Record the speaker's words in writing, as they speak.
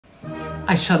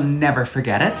I shall never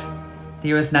forget it. The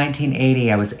year was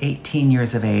 1980. I was 18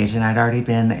 years of age, and I'd already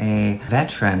been a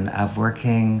veteran of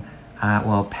working,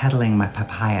 peddling my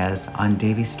papayas on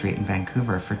Davie Street in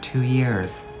Vancouver for 2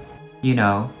 years. You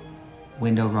know,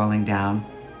 window rolling down.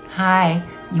 Hi,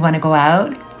 you want to go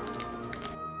out?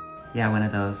 Yeah, one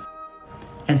of those.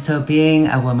 And so being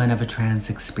a woman of a trans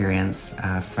experience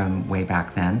from way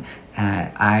back then,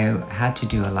 I had to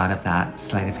do a lot of that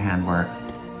sleight of hand work.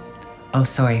 Oh,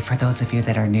 sorry, for those of you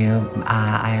that are new,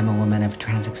 I am a woman of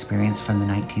trans experience from the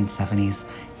 1970s.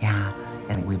 Yeah,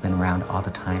 and we've been around all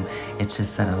the time. It's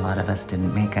just that a lot of us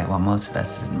didn't make it. Well, most of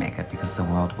us didn't make it because the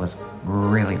world was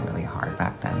really, really hard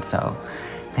back then. So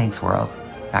thanks, world.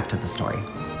 Back to the story.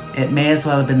 It may as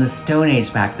well have been the Stone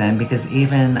Age back then because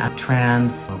even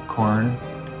trans corn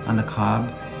on the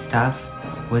cob stuff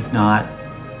was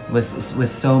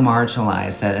so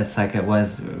marginalized that it's like it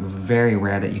was very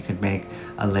rare that you could make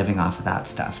a living off of that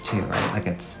stuff too, right? Like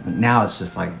now it's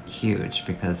just like huge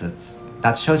because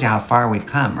that shows you how far we've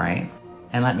come, right?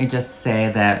 And let me just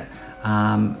say that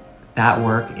that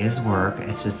work is work.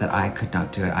 It's just that I could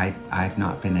not do it. I've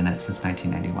not been in it since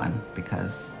 1991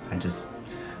 because I just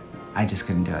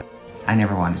couldn't do it. I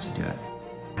never wanted to do it.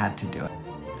 I had to do it.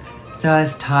 So I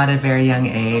was taught at a very young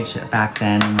age back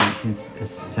then in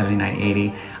 1979,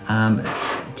 80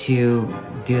 to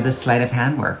do the sleight of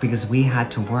hand work because we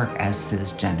had to work as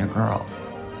cisgender girls,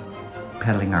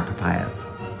 peddling our papayas.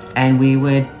 And we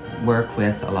would work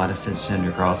with a lot of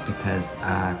cisgender girls because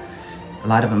a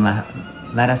lot of them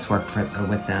let us work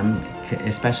with them,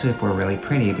 especially if we're really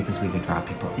pretty, because we could draw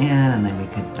people in and then we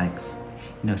could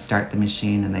start the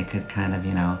machine and they could kind of,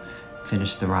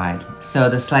 finish the ride. So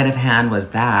the sleight of hand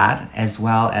was that, as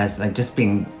well as like just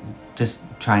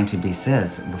trying to be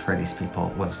cis for these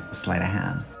people was sleight of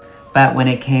hand. But when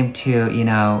it came to,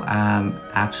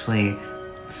 actually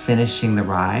finishing the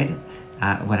ride,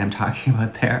 what I'm talking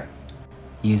about there,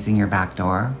 using your back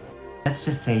door, let's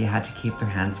just say you had to keep their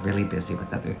hands really busy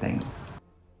with other things.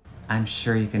 I'm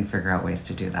sure you can figure out ways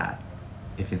to do that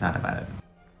if you thought about it.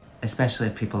 Especially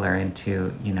if people are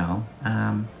into,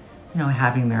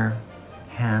 having their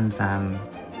hands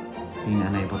being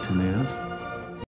unable to move.